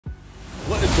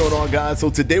going on, guys?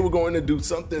 So today we're going to do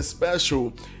something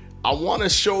special. I want to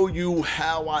show you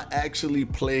how I actually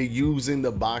play using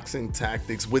the boxing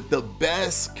tactics with the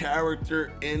best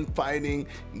character in fighting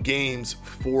games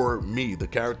for me. The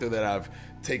character that I've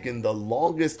taken the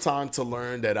longest time to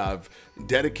learn, that I've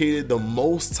dedicated the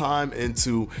most time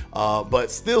into, but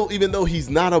still, even though he's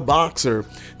not a boxer,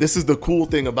 this is the cool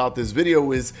thing about this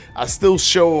video is I still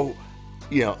show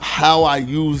how I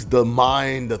use the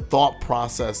mind, the thought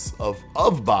process of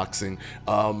boxing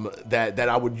that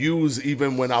I would use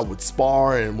even when I would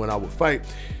spar and when I would fight,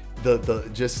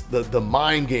 the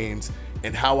mind games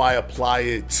and how I apply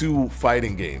it to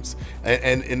fighting games.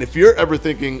 And if you're ever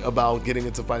thinking about getting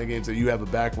into fighting games and you have a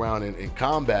background in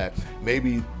combat,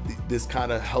 maybe this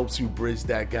kind of helps you bridge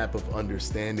that gap of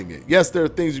understanding it. Yes, there are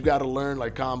things you got to learn,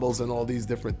 like combos and all these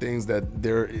different things that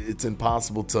it's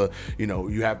impossible to,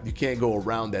 you can't go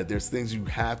around that. There's things you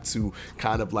have to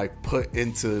kind of like put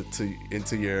into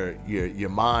your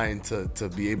mind to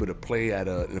be able to play at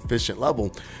an efficient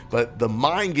level. But the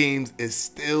mind games is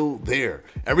still there.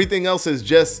 Everything else is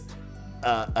just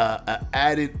an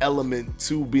added element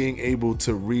to being able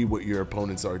to read what your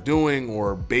opponents are doing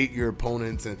or bait your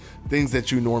opponents and things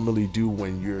that you normally do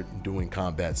when you're doing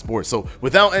combat sports. So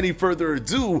without any further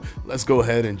ado, let's go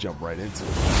ahead and jump right into it.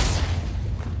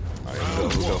 All right, here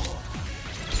we go.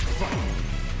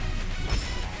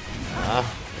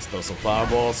 Let's throw some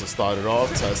fireballs to start it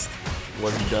off, test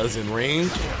what he does in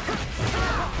range.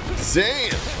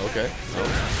 Damn. Okay.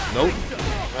 Nope.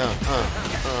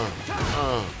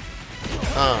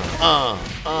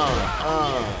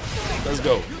 Let's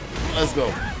go. Let's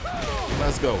go.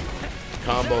 Let's go.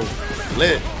 Combo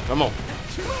lit. Come on.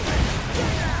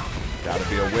 Gotta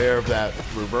be aware of that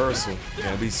reversal.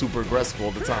 Can't be super aggressive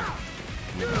all the time.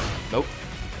 Nope.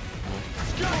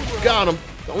 Got him.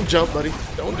 Don't jump, buddy.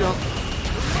 Don't jump.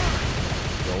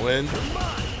 Go in.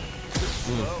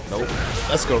 Nope.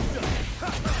 Let's go.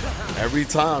 Every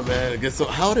time, man. It gets so.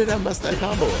 How did I mess that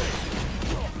combo up?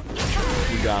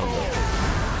 We got him, though.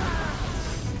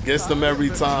 Gets them every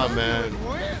time, man.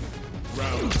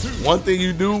 One thing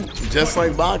you do, just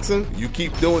like boxing, you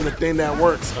keep doing the thing that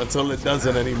works until it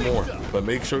doesn't anymore. But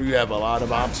make sure you have a lot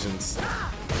of options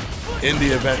in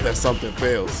the event that something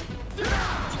fails.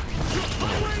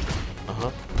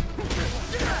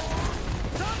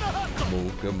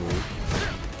 Move, good move.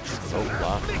 So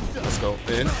block. Let's go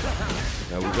in.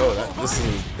 There we go.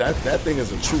 That thing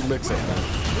is a true mix-up, man.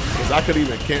 Because I could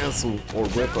even cancel or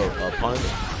rip a punch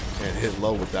and hit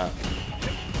low with that.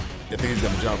 I think he's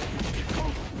gonna jump.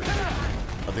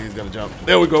 I think he's gonna jump.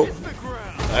 There we go.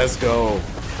 Let's go.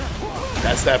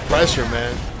 That's that pressure,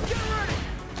 man.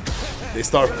 They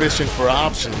start fishing for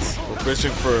options or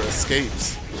fishing for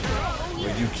escapes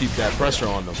when you keep that pressure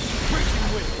on them.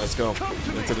 Let's go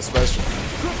into the special.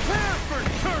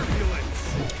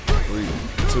 3,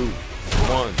 2,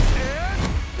 1.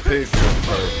 Picture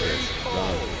perfect.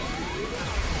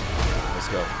 Let's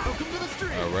go.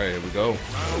 All right, here we go.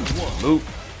 Luke.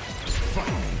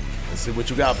 Let's see what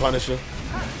you got, Punisher.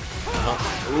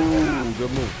 Ooh,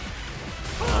 good move.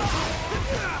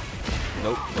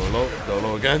 Nope. Go low. Go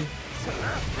low again.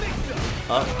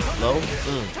 Up, low.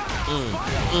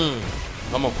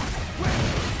 Come on.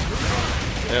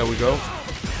 There we go.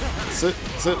 Sit,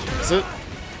 sit, sit.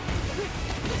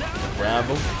 Grab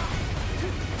him.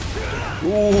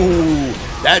 Ooh,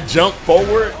 that jump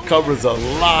forward covers a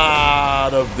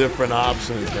lot of different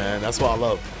options, man. That's what I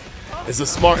love. It's a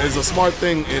smart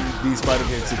thing in these fighting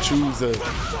games to choose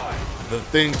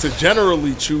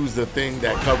generally choose the thing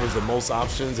that covers the most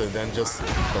options, and then just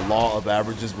the law of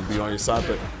averages will be on your side.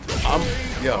 But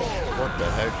what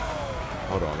the heck?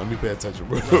 Hold on, let me pay attention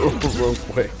real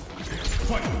quick.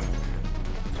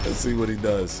 Let's see what he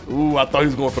does. Ooh, I thought he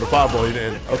was going for the fireball. He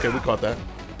didn't. Okay, we caught that.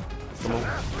 Come on.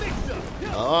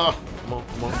 Come on,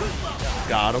 come on.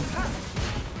 Got him.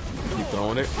 Keep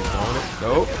throwing it. Keep throwing it.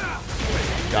 Nope.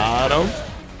 Got him.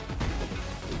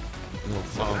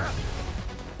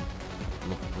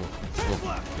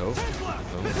 Nope.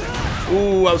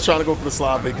 Ooh, I was trying to go for the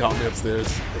slide, but he caught me upstairs.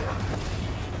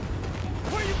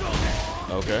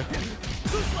 Okay.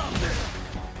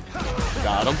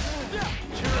 Got him.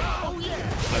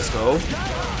 Let's go.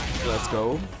 Let's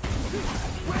go.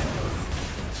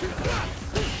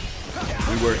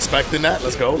 We were expecting that.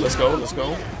 Let's go. Let's go. Let's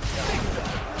go.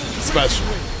 Special.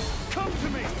 Come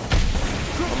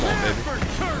on, baby.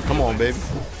 Come on, baby.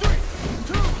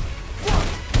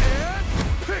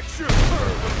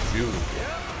 Beautiful.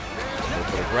 Go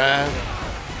for the grab.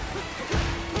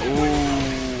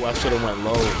 Ooh, I should have went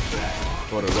low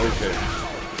for the low kick.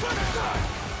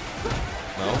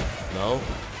 No, no.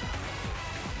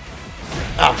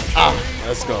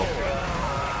 Let's go.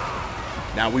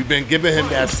 Now we've been giving him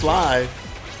that slide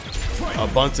a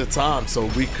bunch of times, so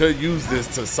we could use this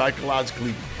to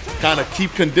psychologically kind of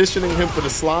keep conditioning him for the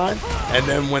slide, and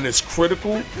then when it's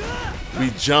critical, we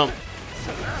jump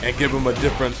and give him a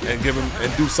different and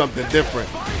do something different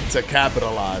to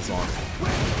capitalize on it.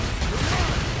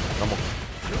 Come on.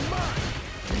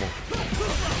 Come on.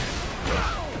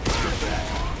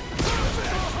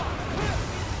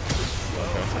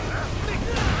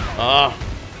 Okay.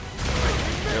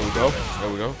 There we go. There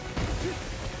we go.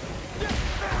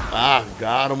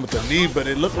 Got him with the knee, but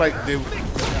it looked like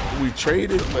we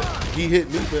traded, but he hit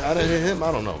me, but I didn't hit him.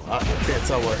 I don't know. I can't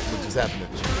tell what just happened.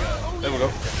 There we go.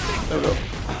 There we go.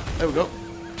 There we go.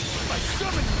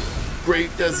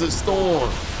 Great Desert Storm.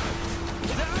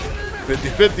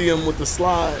 50-50 him with the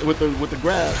slide, with the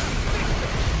grab.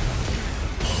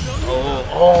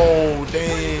 Oh,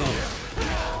 damn.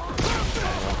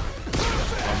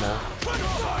 Come on.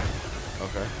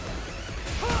 Okay.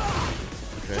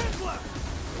 Okay.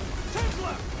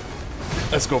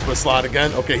 Let's go for the slide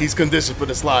again. Okay, he's conditioned for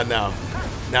the slide now.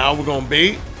 Now we're gonna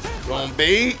bait. We're gonna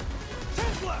bait.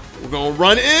 We're gonna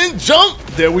run in, jump.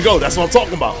 There we go. That's what I'm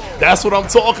talking about. That's what I'm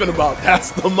talking about.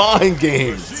 That's the mind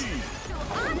games.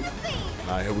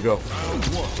 All right, here we go.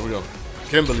 Here we go.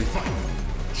 Kimberly.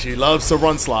 She loves to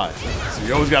run slide, so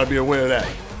you always gotta be aware of that.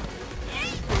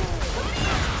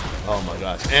 Oh my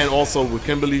gosh. And also with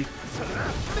Kimberly,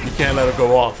 you can't let her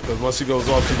go off, because once she goes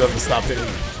off, she doesn't stop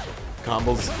hitting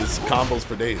combos. It's combos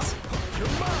for days.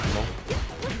 Come on.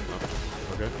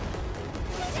 Okay.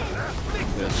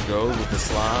 There she goes with the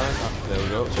slide. There we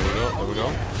go. There we go. There we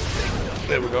go.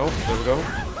 There we go. There we go.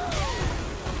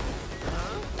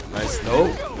 Nice.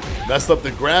 Nope. Messed up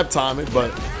the grab timing,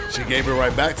 but she gave it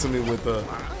right back to me with the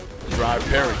drive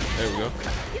parry. There we go.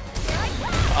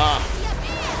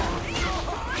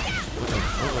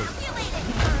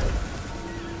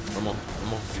 Come on,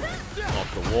 come on. Off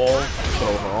the wall.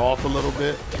 Throw her off a little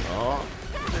bit.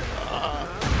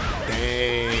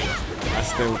 Dang. I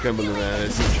stand with Kimberly, man.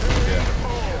 It's just, yeah.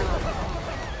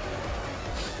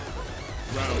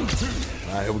 Round 2.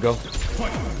 All right, here we go.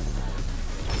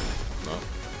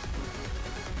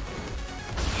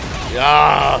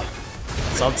 Yeah.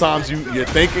 Sometimes you're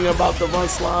thinking about the run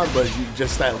slide, but you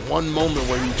just that one moment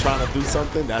where you're trying to do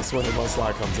something, that's when the run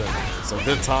slide comes in. So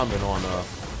good timing on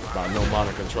by no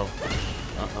motor control.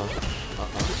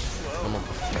 Come on.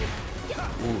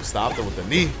 Ooh, stopped it with the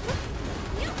knee.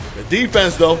 The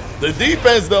defense though. The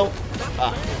defense though.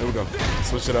 There we go.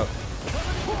 Switch it up.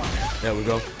 There we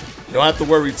go. You don't have to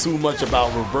worry too much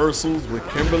about reversals with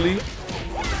Kimberly,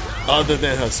 other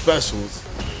than her specials.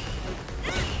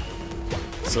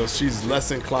 So she's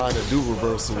less inclined to do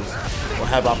reversals or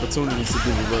have opportunities to do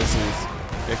reversals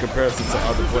in comparison to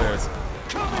other players.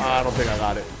 I don't think I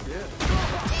got it.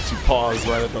 She paused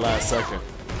right at the last second.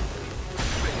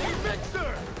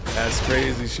 That's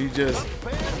crazy. She just,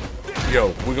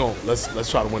 yo, let's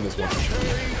try to win this one.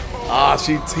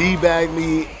 She teabagged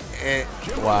me and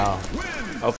wow.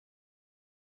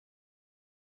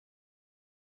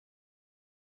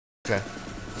 Okay.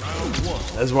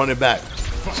 Let's run it back.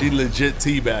 She legit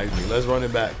teabagged me. Let's run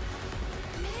it back.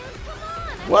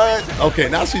 What? Okay,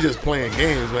 now she's just playing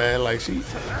games, man. Like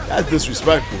that's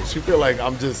disrespectful. She feel like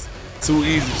I'm just too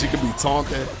easy. She could be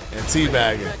taunting and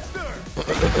teabagging.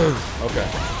 Okay.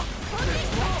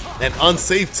 And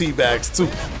unsafe teabags too,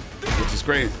 which is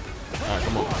crazy. All right,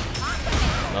 come on.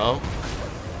 No.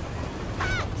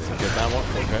 Didn't get that one.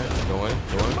 Okay, go in.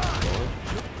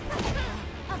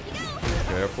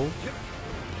 Careful.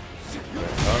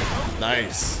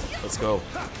 Nice. Let's go.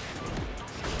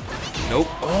 Nope.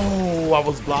 Oh, I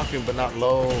was blocking, but not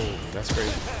low. That's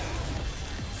crazy.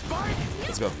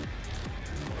 Let's go.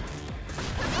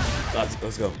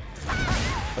 Let's go.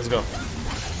 Let's go.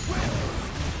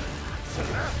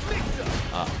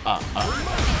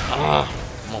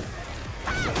 Come on.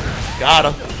 Got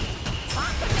him.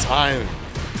 Time.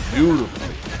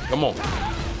 Beautifully. Come on.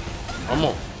 Come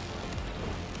on.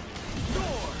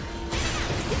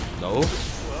 No.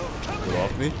 Get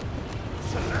off me.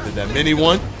 Did that mini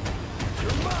one.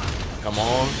 Come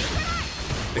on.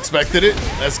 Expected it.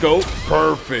 Let's go.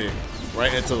 Perfect.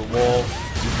 Right into the wall.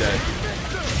 She's dead.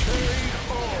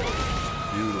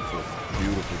 Beautiful.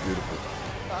 Beautiful, beautiful.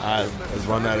 All right, let's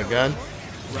run that again.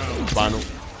 Final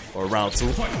or round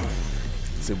 2.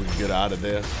 See if we can get out of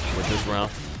there with this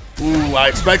round. Ooh, I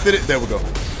expected it. There we go.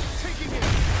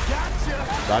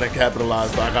 I didn't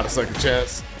capitalize, but I got a second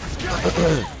chance.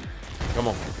 Come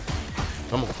on.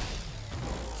 Come on.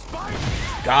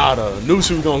 Got her. Knew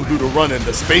she was going to do the running.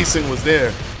 The spacing was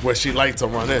there where she liked to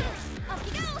run in.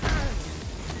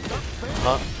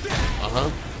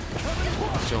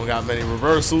 She don't got many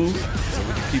reversals, so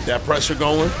we can keep that pressure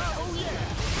going.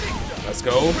 Let's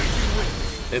go.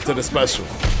 Into the special.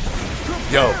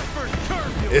 Yo,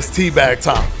 it's teabag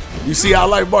time. You see our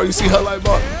light bar? You see her light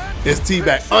bar? It's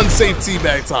teabag. Unsafe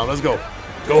teabag time. Let's go.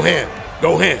 Go hand.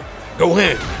 Go hand. Go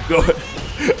hand. Go.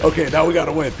 Okay, now we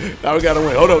gotta win. Now we gotta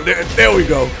win. Hold on. There we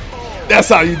go. That's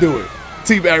how you do it.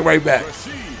 Teabag right back.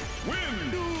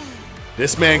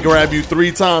 This man grab you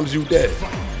 3 times, you dead.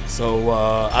 So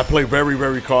I play very,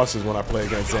 very cautious when I play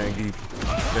against Zangief.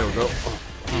 There we go.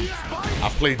 I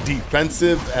play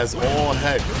defensive as all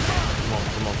heck. Come on,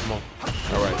 come on, come on.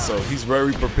 All right, so he's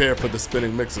very prepared for the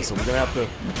spinning mixer. So we're gonna have to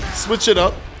switch it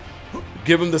up,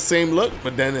 give him the same look,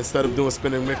 but then instead of doing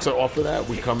spinning mixer off of that,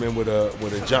 we come in with a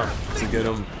jump to get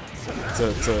him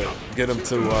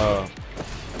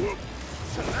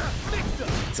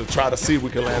to try to see if we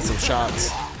can land some shots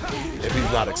if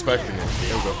he's not expecting it.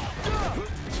 There we go.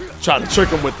 Try to trick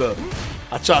him with the.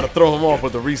 I try to throw him off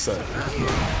with the reset.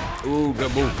 Ooh,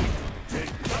 good move.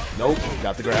 Nope,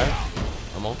 got the grab.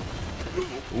 Come on.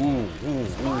 Ooh, ooh,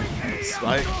 ooh.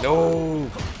 Spike. No.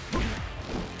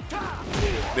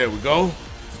 There we go.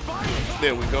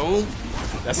 There we go.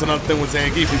 That's another thing with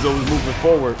Zangief. He's always moving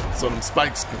forward, so them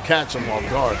spikes can catch him off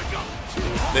guard.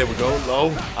 There we go.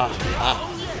 Low.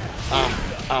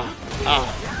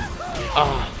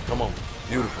 Come on.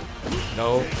 Beautiful.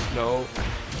 No, no.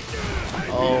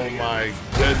 Oh my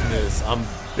goodness. I'm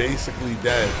basically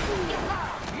dead.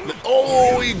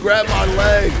 Oh, he grabbed my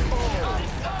leg.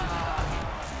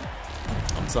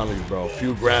 I'm telling you, bro. A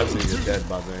few grabs and you're dead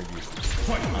by Zangief.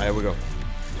 All right, here we go.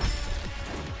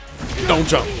 Don't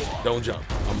jump. Don't jump.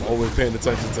 I'm always paying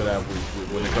attention to that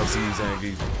when it comes to you,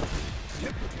 Zangief.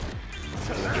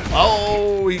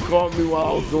 Oh, he caught me while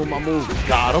I was doing my move.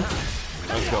 Got him.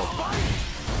 Let's go.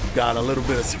 Got a little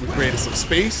bit of, we created some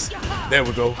space. There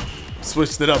we go.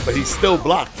 Switched it up, but he's still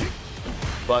blocked.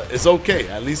 But it's okay.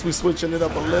 At least we're switching it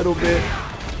up a little bit.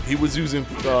 He was using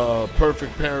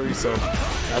perfect parry, so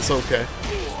that's okay.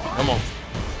 Come on.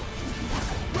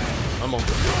 Come on.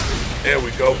 There we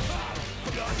go.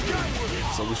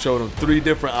 So we showed him 3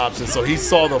 different options. So he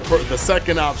saw the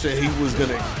second option. He was going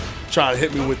to try to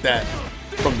hit me with that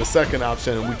from the second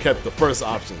option, and we kept the first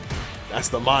option. That's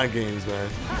the mind games, man.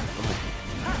 Come on.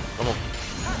 Come on.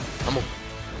 Come on.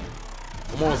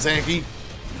 Come on, Zangief.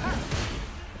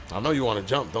 I know you want to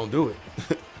jump. Don't do it.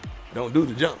 Don't do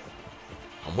the jump.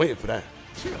 I'm waiting for that.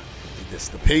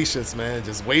 Just the patience, man.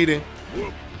 Just waiting.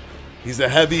 He's a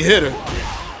heavy hitter.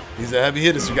 He's a heavy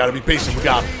hitter, so you got to be patient. We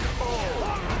got him.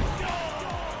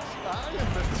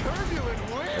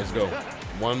 Let's go.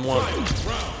 1-1.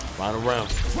 Final round.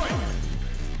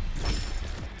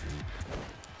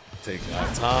 Take our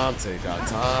time. Take our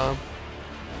time.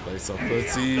 Play some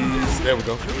footsies. There we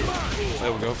go.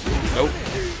 There we go. Nope.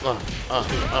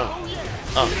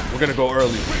 We're gonna go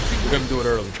early. We're gonna do it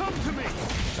early.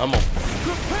 Come on.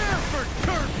 Prepare for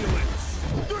turbulence.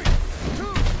 3, 2,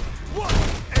 1,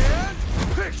 and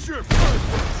picture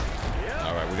perfect.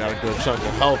 All right, we got a good chunk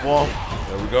of health off.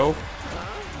 There we go.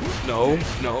 No,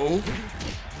 no.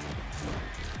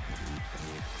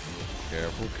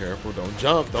 Careful, careful. Don't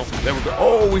jump. Don't. There we go.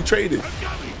 Oh, we traded.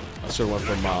 I should have went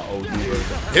for my OD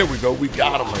version. Here we go. We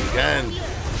got him again.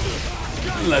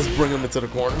 Let's bring him into the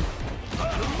corner.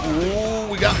 Ooh,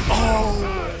 we got. Oh,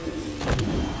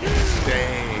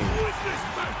 dang.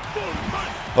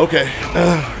 Okay.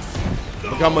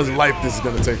 Look how much life this is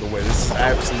gonna take away. This is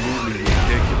absolutely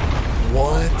ridiculous.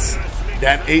 What?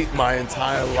 That ate my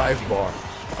entire life bar.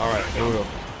 All right, here we go.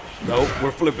 Nope,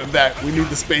 we're flipping back. We need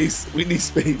the space. We need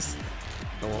space.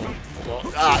 Come on, come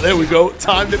on. Ah, there we go.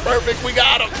 Timed it perfect. We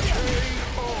got him.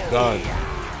 Done.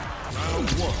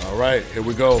 All right, here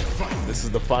we go. This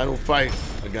is the final fight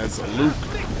against Luke.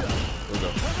 Here we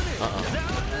go.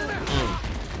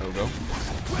 There we go.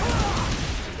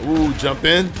 Ooh, jump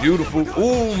in. Beautiful.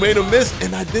 Ooh, made him miss,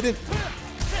 and I didn't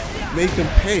make him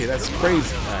pay. That's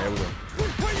crazy. All right, here we go.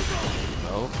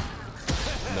 No.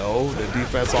 No, the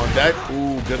defense on deck.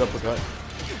 Ooh, good uppercut.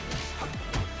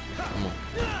 Come on.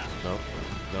 No.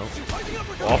 No.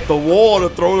 Off the wall to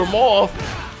throw them off.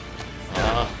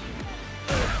 Alright,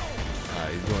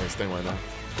 he's doing his thing right now.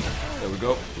 There we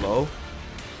go. Low.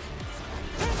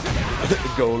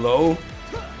 Go low.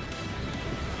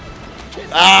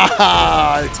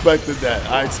 Ah, I expected that.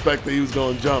 I expected he was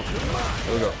going to jump.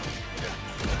 There we go.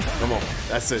 Come on.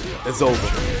 That's it. It's over.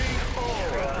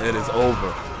 It is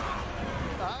over.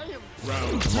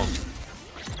 Come on.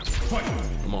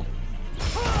 Come on.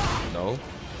 No.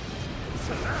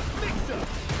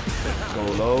 Go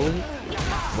low.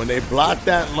 When they block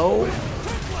that low,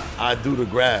 I do the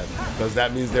grab because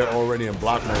that means they're already in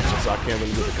block motion, so I can't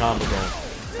really get the combo going.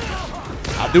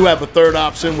 I do have a third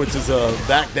option, which is a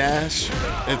back dash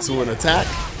into an attack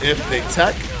if they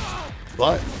tech,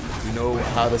 but you know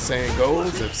how the saying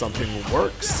goes, if something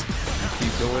works, you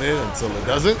keep doing it until it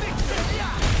doesn't,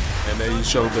 and then you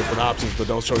show different options, but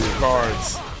don't show your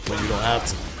cards when you don't have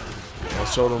to. Don't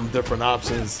show them different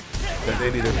options that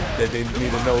they need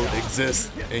to know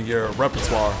exist in your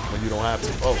repertoire when you don't have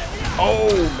to. Oh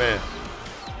man.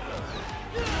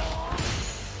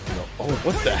 Oh,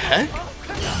 what the heck?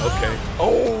 Okay.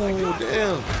 Oh,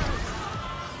 damn.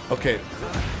 Okay.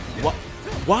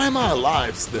 Why am I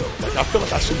alive still? Like, I feel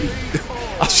like I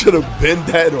should have been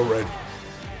dead already.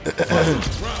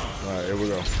 All right, here we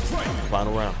go.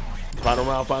 Final round. Final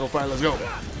round, final fight. Let's go.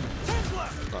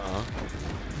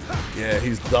 Yeah,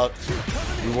 he's ducked.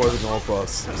 We wasn't going for a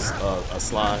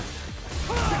slide.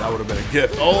 That would have been a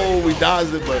gift. Oh, we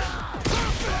dodged it, but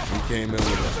he came in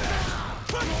with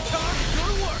it.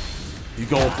 He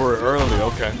going for it early.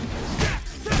 Okay.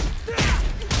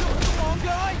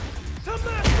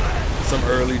 Some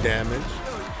early damage.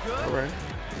 All right.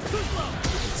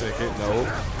 Take it. No.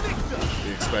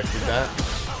 We expected that.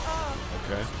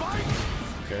 Okay.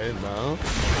 Okay, no.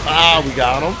 Ah, we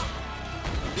got him.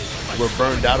 We're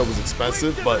burned out. It was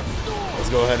expensive, but let's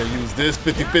go ahead and use this.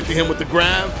 50-50 him with the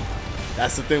grab.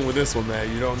 That's the thing with this one, man.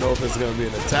 You don't know if it's going to be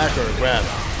an attack or a grab.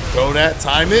 Throw that.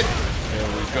 Time it. There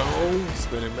we go.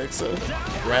 Spinning mixer.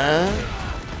 Grab.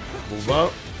 Move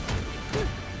up.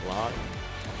 Block.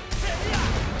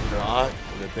 Block.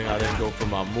 Good thing I didn't go for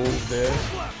my move there.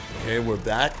 Okay, we're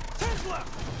back.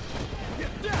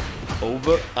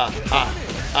 Over.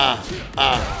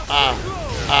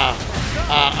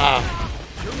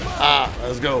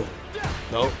 Let's go.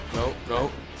 Nope, nope,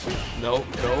 nope. Nope,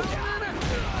 nope.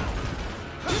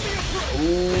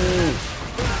 Ooh.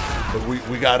 But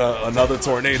we got another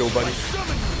tornado, buddy.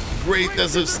 Great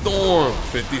Desert Storm.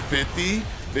 50-50.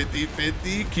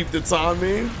 50-50. Keep the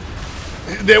timing.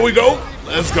 There we go.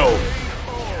 Let's go.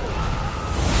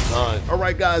 All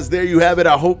right, guys, there you have it.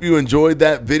 I hope you enjoyed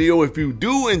that video. If you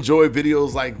do enjoy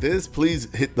videos like this,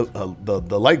 please hit the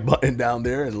like button down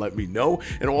there and let me know.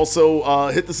 And also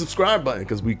hit the subscribe button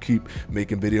because we keep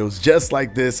making videos just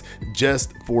like this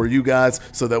just for you guys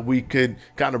so that we could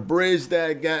kind of bridge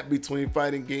that gap between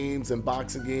fighting games and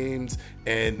boxing games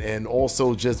and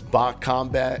also just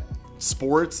combat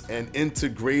sports and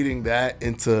integrating that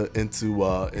into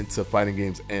fighting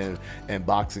games and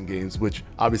boxing games, which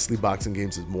obviously boxing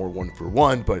games is more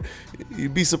 1-for-1, but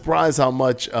you'd be surprised how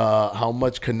much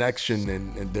connection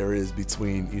and there is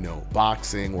between, you know,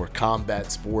 boxing or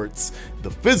combat sports,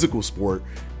 the physical sport,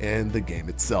 and the game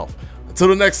itself. Until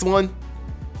the next one,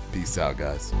 peace out,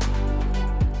 guys.